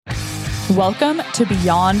Welcome to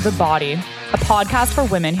Beyond the Body, a podcast for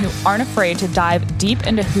women who aren't afraid to dive deep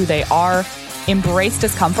into who they are, embrace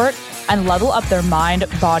discomfort, and level up their mind,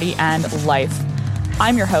 body, and life.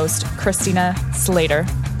 I'm your host, Christina Slater.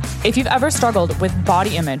 If you've ever struggled with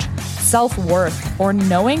body image, self-worth, or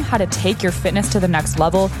knowing how to take your fitness to the next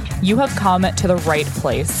level, you have come to the right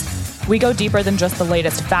place. We go deeper than just the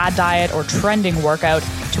latest fad diet or trending workout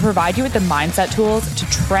to provide you with the mindset tools to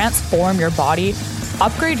transform your body,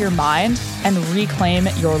 upgrade your mind, and reclaim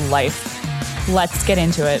your life. Let's get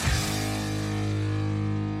into it.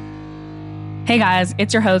 Hey guys,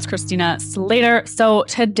 it's your host, Christina Slater. So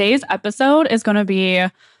today's episode is going to be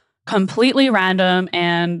completely random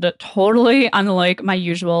and totally unlike my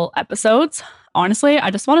usual episodes. Honestly, I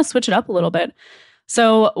just want to switch it up a little bit.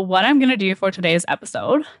 So what I'm going to do for today's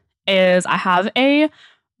episode is I have a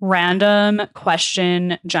random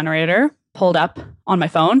question generator pulled up on my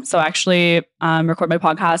phone. So I actually record my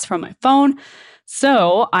podcast from my phone.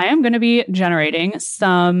 So I am going to be generating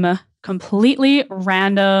some completely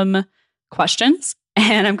random questions,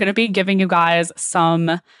 and I'm going to be giving you guys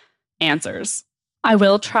some answers. I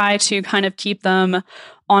will try to kind of keep them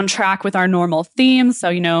on track with our normal themes.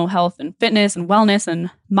 So, health and fitness and wellness and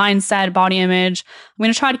mindset, body image. I'm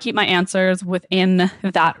going to try to keep my answers within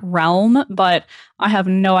that realm, but I have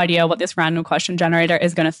no idea what this random question generator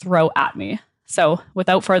is going to throw at me. So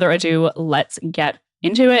without further ado, let's get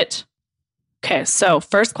into it. Okay, so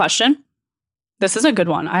first question. This is a good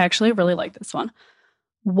one. I actually really like this one.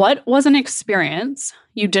 What was an experience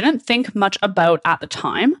you didn't think much about at the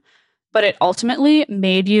time, but it ultimately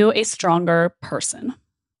made you a stronger person?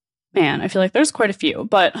 Man, I feel like there's quite a few,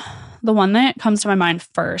 but the one that comes to my mind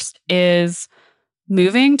first is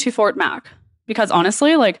moving to Fort Mac. Because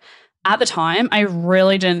honestly, at the time, I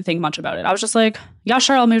really didn't think much about it. I was just like, yeah,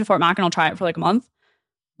 sure, I'll move to Fort Mac and I'll try it for a month.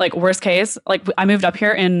 Worst case, I moved up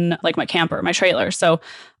here in my camper, my trailer. So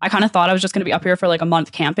I kind of thought I was just going to be up here for a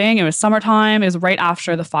month camping. It was summertime. It was right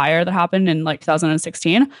after the fire that happened in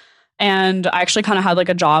 2016. And I actually kind of had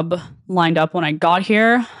a job lined up when I got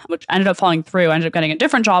here, which ended up falling through. I ended up getting a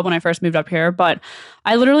different job when I first moved up here. But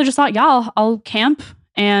I literally just thought, yeah, I'll camp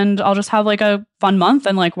and I'll just have a fun month.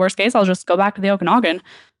 And worst case, I'll just go back to the Okanagan.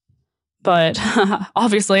 But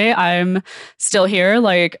obviously I'm still here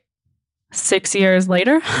 6 years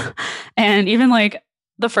later. And even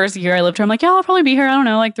the first year I lived here, I'm yeah, I'll probably be here, I don't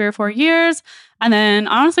know, 3 or 4 years. And then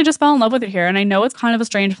I honestly just fell in love with it here. And I know it's kind of a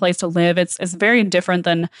strange place to live. It's very different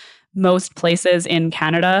than most places in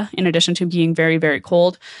Canada, in addition to being very, very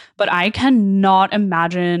cold. But I cannot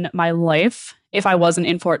imagine my life if I wasn't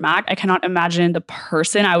in Fort Mac. I cannot imagine the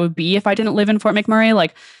person I would be if I didn't live in Fort McMurray.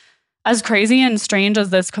 As crazy and strange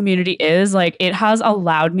as this community is, it has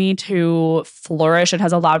allowed me to flourish. It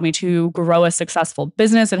has allowed me to grow a successful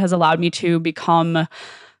business. It has allowed me to become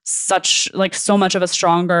so much of a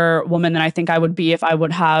stronger woman than I think I would be if I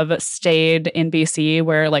would have stayed in BC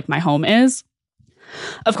where my home is.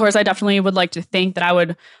 Of course, I definitely would like to think that I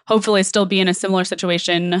would hopefully still be in a similar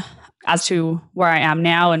situation as to where I am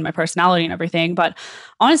now and my personality and everything. But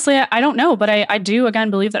honestly, I don't know. But I do, again,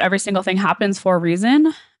 believe that every single thing happens for a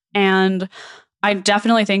reason. And I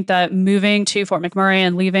definitely think that moving to Fort McMurray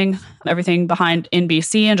and leaving everything behind in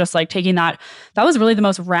BC and just taking that was really the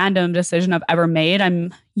most random decision I've ever made.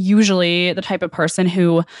 I'm usually the type of person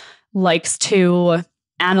who likes to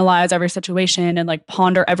analyze every situation and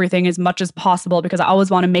ponder everything as much as possible because I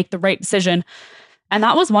always want to make the right decision. And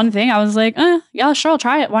that was one thing I was yeah, sure, I'll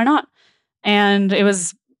try it. Why not? And it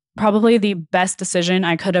was probably the best decision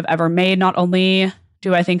I could have ever made. Not only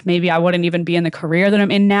do I think maybe I wouldn't even be in the career that I'm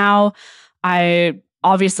in now, I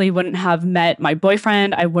obviously wouldn't have met my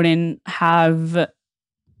boyfriend. I wouldn't have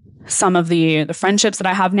some of the friendships that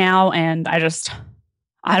I have now. And I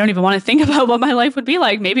don't even want to think about what my life would be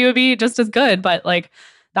like. Maybe it would be just as good, but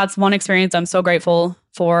that's one experience I'm so grateful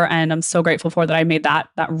for. And I'm so grateful for that I made that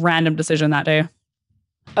random decision that day.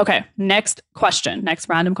 Okay, next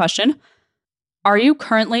random question. Are you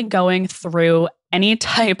currently going through any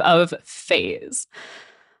type of phase?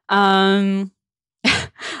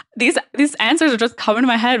 These answers are just coming to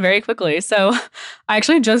my head very quickly. So I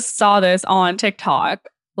actually just saw this on TikTok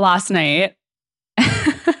last night.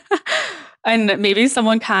 And maybe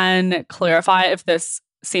someone can clarify if this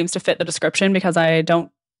seems to fit the description because I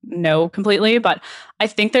don't know completely. But I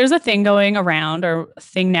think there's a thing going around or a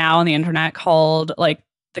thing now on the internet called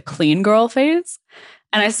the clean girl phase.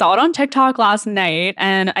 And I saw it on TikTok last night.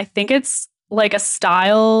 And I think it's a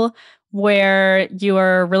style where you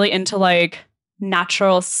are really into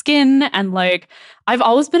natural skin. And like, I've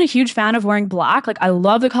always been a huge fan of wearing black. Like, I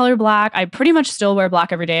love the color black. I pretty much still wear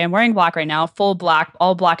black every day. I'm wearing black right now, full black,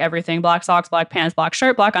 all black, everything, black socks, black pants, black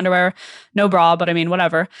shirt, black underwear, no bra, but I mean,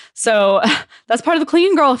 whatever. So that's part of the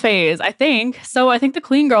clean girl phase, I think. So I think the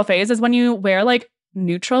clean girl phase is when you wear like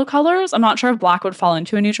neutral colors. I'm not sure if black would fall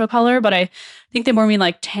into a neutral color, but I think they more mean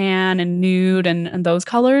like tan and nude and those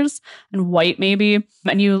colors, and white maybe.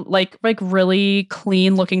 And you like really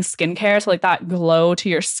clean looking skincare, so like that glow to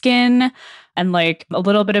your skin, and like a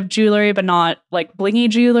little bit of jewelry but not like blingy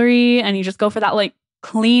jewelry, and you just go for that like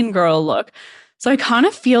clean girl look. So I kind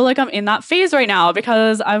of feel like I'm in that phase right now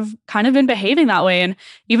because I've kind of been behaving that way. And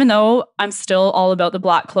even though I'm still all about the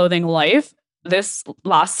black clothing life, this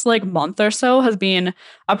last like month or so has been,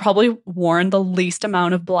 I've probably worn the least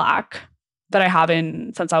amount of black that I have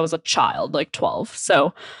in since I was a child, like 12. So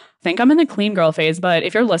I think I'm in the clean girl phase. But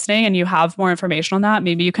if you're listening and you have more information on that,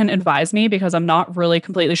 maybe you can advise me because I'm not really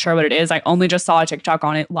completely sure what it is. I only just saw a TikTok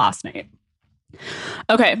on it last night.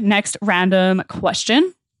 Okay, next random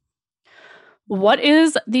question. What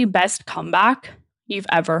is the best comeback you've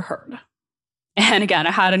ever heard? And again,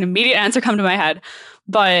 I had an immediate answer come to my head,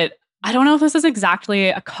 but I don't know if this is exactly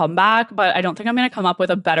a comeback, but I don't think I'm going to come up with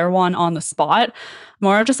a better one on the spot.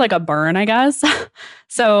 More of just like a burn, I guess.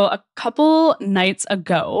 So a couple nights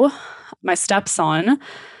ago, my stepson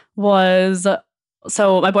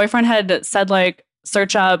so my boyfriend had said like,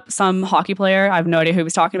 search up some hockey player. I have no idea who he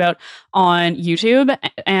was talking about on YouTube.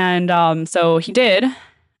 And so he did.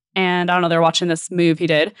 And I don't know, they were watching this move he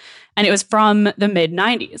did. And it was from the mid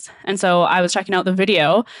 90s. And so I was checking out the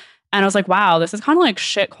video. And I was like, wow, this is kind of like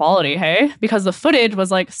shit quality, hey? Because the footage was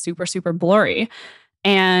like super, super blurry.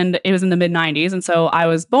 And it was in the mid 90s. And so I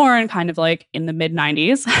was born kind of like in the mid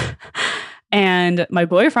 90s. And my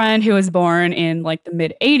boyfriend, who was born in like the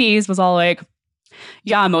mid 80s, was all like,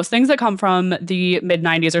 yeah, most things that come from the mid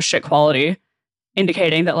 90s are shit quality,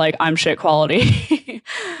 indicating that like I'm shit quality.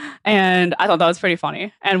 And I thought that was pretty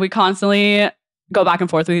funny. And we constantly go back and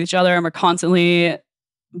forth with each other, and we're constantly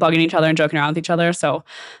bugging each other and joking around with each other. So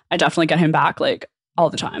I definitely get him back like all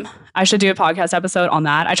the time. I should do a podcast episode on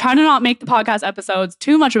that. I try to not make the podcast episodes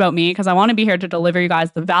too much about me because I want to be here to deliver you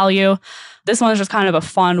guys the value. This one is just kind of a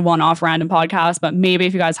fun one-off random podcast, but maybe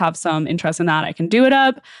if you guys have some interest in that, I can do it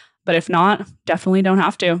up. But if not, definitely don't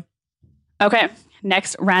have to. Okay,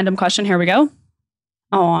 next random question. Here we go.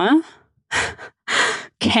 Aw.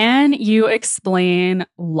 Can you explain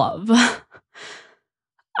love?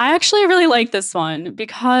 I actually really like this one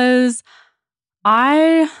because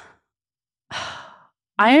I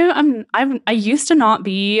used to not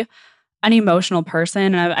be an emotional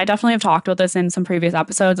person. And I definitely have talked about this in some previous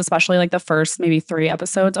episodes, especially like the first maybe 3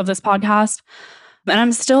 episodes of this podcast. And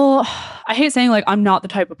I'm still, I hate saying like I'm not the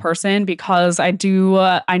type of person because I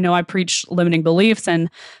know I preach limiting beliefs and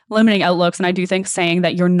limiting outlooks. And I do think saying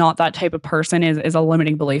that you're not that type of person is a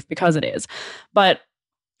limiting belief because it is. But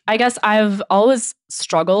I guess I've always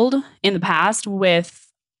struggled in the past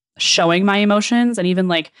with showing my emotions and even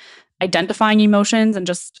like identifying emotions and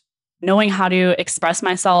just knowing how to express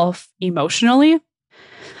myself emotionally.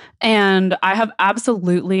 And I have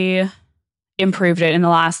absolutely improved it in the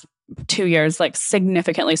last 2 years, like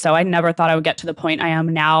significantly so. I never thought I would get to the point I am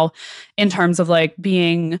now in terms of like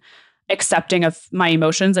being accepting of my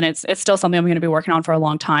emotions. And it's still something I'm going to be working on for a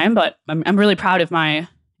long time, but I'm really proud of my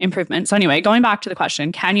improvement. So anyway, going back to the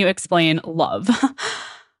question, can you explain love?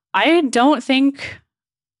 I don't think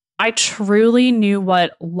I truly knew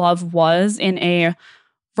what love was in a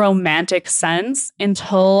romantic sense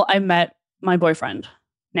until I met my boyfriend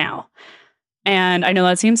now. And I know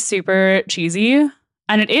that seems super cheesy,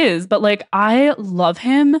 and it is, but like I love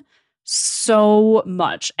him so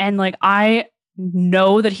much. And like I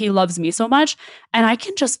know that he loves me so much, and I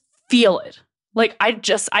can just feel it. Like I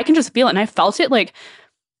can just feel it. And I felt it like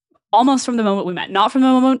almost from the moment we met. Not from the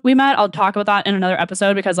moment we met. I'll talk about that in another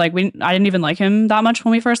episode because like I didn't even like him that much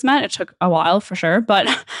when we first met. It took a while for sure. But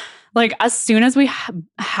like as soon as we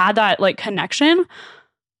had that like connection,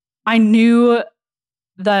 I knew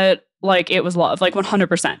that like it was love, like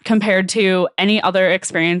 100% compared to any other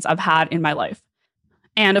experience I've had in my life.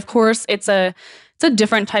 And of course, it's a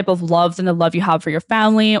different type of love than the love you have for your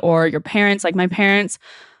family or your parents. Like my parents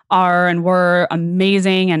are and were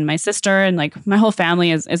amazing, and my sister and like my whole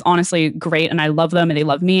family is honestly great, and I love them and they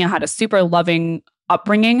love me. I had a super loving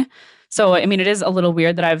upbringing. So I mean, it is a little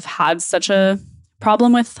weird that I've had such a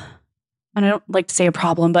problem with, and I don't like to say a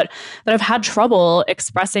problem, but that I've had trouble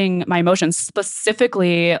expressing my emotions,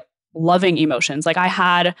 specifically loving emotions. Like I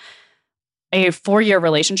had a 4-year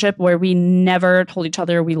relationship where we never told each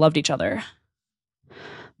other we loved each other.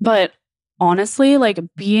 But honestly, like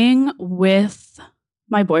being with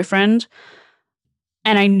my boyfriend,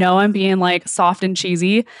 and I know I'm being like soft and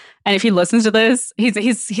cheesy. And if he listens to this,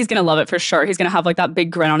 he's gonna love it for sure. He's gonna have like that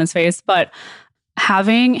big grin on his face. But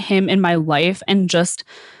having him in my life and just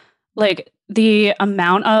like the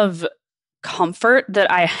amount of comfort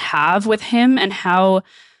that I have with him and how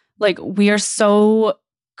like we are so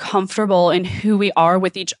comfortable in who we are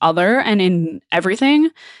with each other and in everything.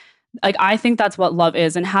 Like I think that's what love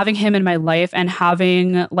is. And having him in my life and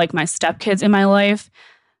having like my stepkids in my life,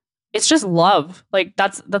 it's just love. Like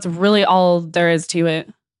that's really all there is to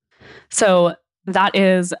it. So that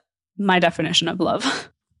is my definition of love.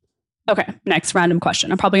 Okay, next random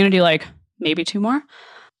question. I'm probably going to do like maybe 2 more.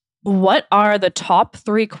 What are the top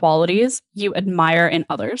 3 qualities you admire in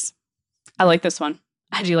others? I like this one.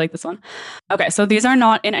 I do like this one. Okay, so these are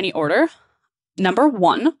not in any order. Number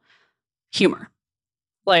 1, humor.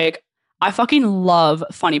 Like, I fucking love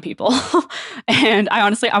funny people. And I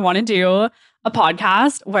want to do a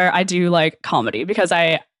podcast where I do like comedy because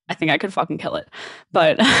I think I could fucking kill it.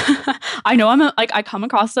 But I know I come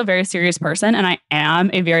across as a very serious person, and I am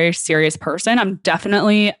a very serious person. I'm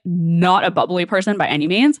definitely not a bubbly person by any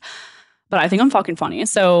means, but I think I'm fucking funny.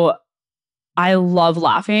 So I love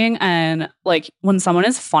laughing, and like when someone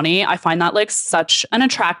is funny, I find that like such an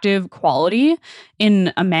attractive quality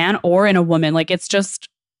in a man or in a woman. Like it's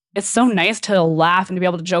so nice to laugh and to be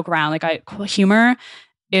able to joke around. Like humor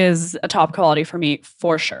is a top quality for me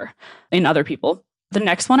for sure in other people. The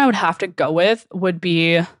next one I would have to go with would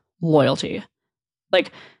be loyalty.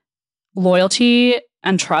 Like loyalty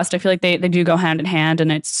and trust, I feel like they do go hand in hand,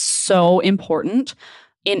 and it's so important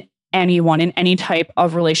in anyone, in any type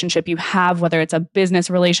of relationship you have, whether it's a business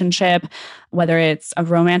relationship, whether it's a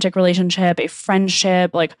romantic relationship, a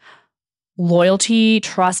friendship, like loyalty,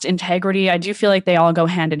 trust, integrity. I do feel like they all go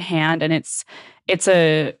hand in hand, and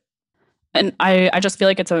I just feel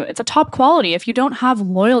like it's a top quality. If you don't have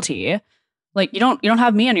loyalty, like you don't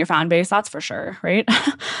have me on your fan base, that's for sure, right?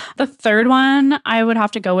 The third one I would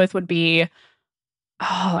have to go with would be,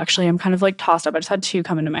 oh, actually, I'm kind of like tossed up. I just had 2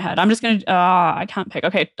 come into my head. I'm just gonna, I can't pick.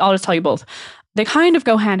 Okay, I'll just tell you both. They kind of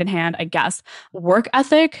go hand in hand, I guess. Work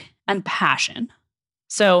ethic and passion.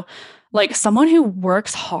 So, like someone who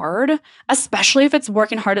works hard, especially if it's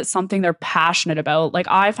working hard at something they're passionate about. Like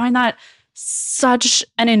I find that such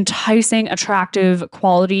an enticing, attractive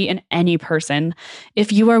quality in any person.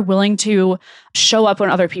 If you are willing to show up when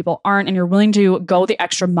other people aren't, and you're willing to go the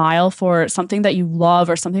extra mile for something that you love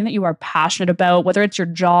or something that you are passionate about, whether it's your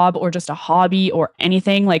job or just a hobby or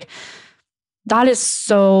anything, like that is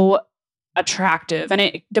so attractive.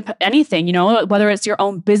 And anything, whether it's your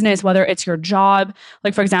own business, whether it's your job.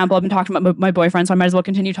 Like, for example, I've been talking about my boyfriend, so I might as well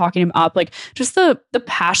continue talking him up. Like just the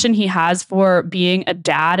passion he has for being a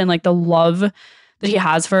dad, and like the love that he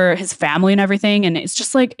has for his family and everything. And it's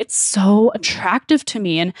just like, it's so attractive to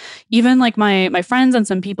me. And even like my friends and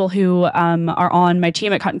some people who are on my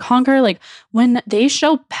team at Cut and Conquer, like when they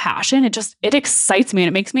show passion, it excites me, and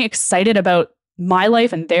it makes me excited about my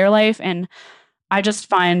life and their life. And I just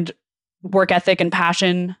find work ethic and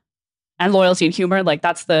passion and loyalty and humor, like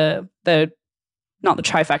that's the not the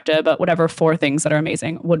trifecta, but whatever 4 things that are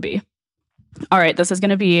amazing would be. All right, this is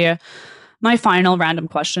going to be my final random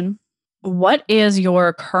question. What is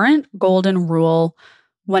your current golden rule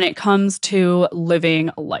when it comes to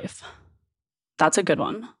living life? That's a good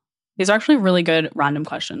one. These are actually really good random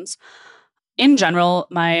questions. In general,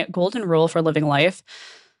 my golden rule for living life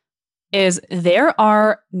is there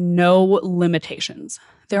are no limitations.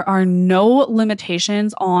 There are no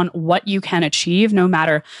limitations on what you can achieve, no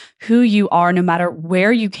matter who you are, no matter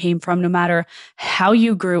where you came from, no matter how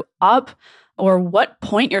you grew up or what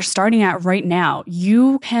point you're starting at right now.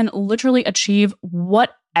 You can literally achieve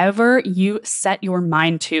whatever you set your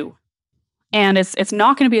mind to. And it's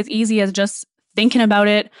not going to be as easy as just thinking about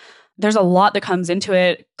it. There's a lot that comes into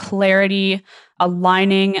it. Clarity,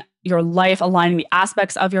 aligning your life, aligning the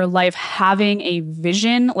aspects of your life, having a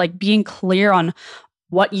vision, like being clear on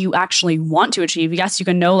what you actually want to achieve. Yes, you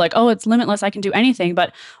can know like, oh, it's limitless, I can do anything,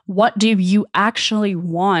 but what do you actually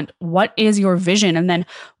want? What is your vision? And then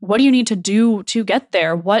what do you need to do to get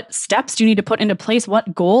there? What steps do you need to put into place?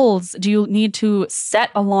 What goals do you need to set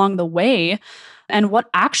along the way? And what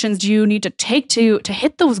actions do you need to take to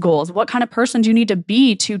hit those goals? What kind of person do you need to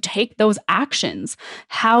be to take those actions?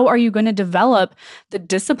 How are you going to develop the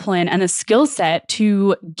discipline and the skill set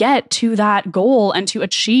to get to that goal and to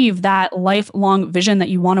achieve that lifelong vision that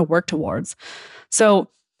you want to work towards? So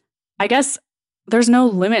I guess there's no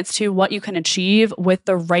limits to what you can achieve with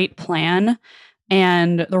the right plan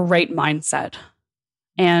and the right mindset.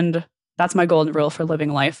 And that's my golden rule for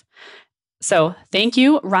living life. So thank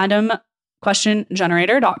you, random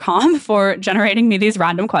questiongenerator.com for generating me these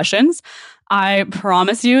random questions. I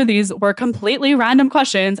promise you, these were completely random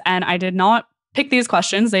questions, and I did not pick these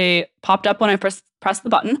questions. They popped up when I pressed the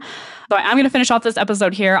button. So I am going to finish off this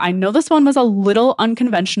episode here. I know this one was a little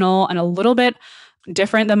unconventional and a little bit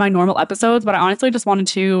different than my normal episodes, but I honestly just wanted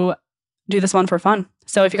to do this one for fun.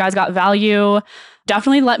 So if you guys got value,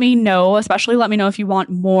 definitely let me know, especially let me know if you want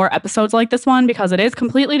more episodes like this one, because it is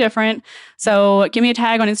completely different. So give me a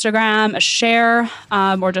tag on Instagram, a share,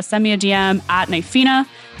 or just send me a DM at Naifina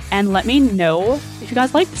and let me know if you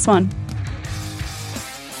guys like this one.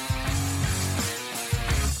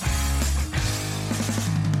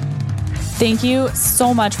 Thank you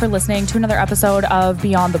so much for listening to another episode of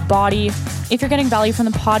Beyond the Body. If you're getting value from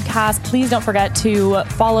the podcast, please don't forget to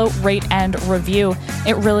follow, rate, and review.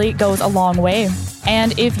 It really goes a long way.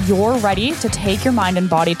 And if you're ready to take your mind and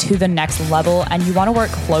body to the next level and you want to work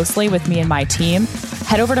closely with me and my team,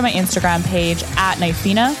 head over to my Instagram page at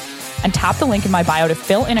Naifina and tap the link in my bio to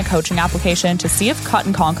fill in a coaching application to see if Cut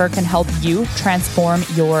and Conquer can help you transform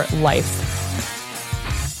your life.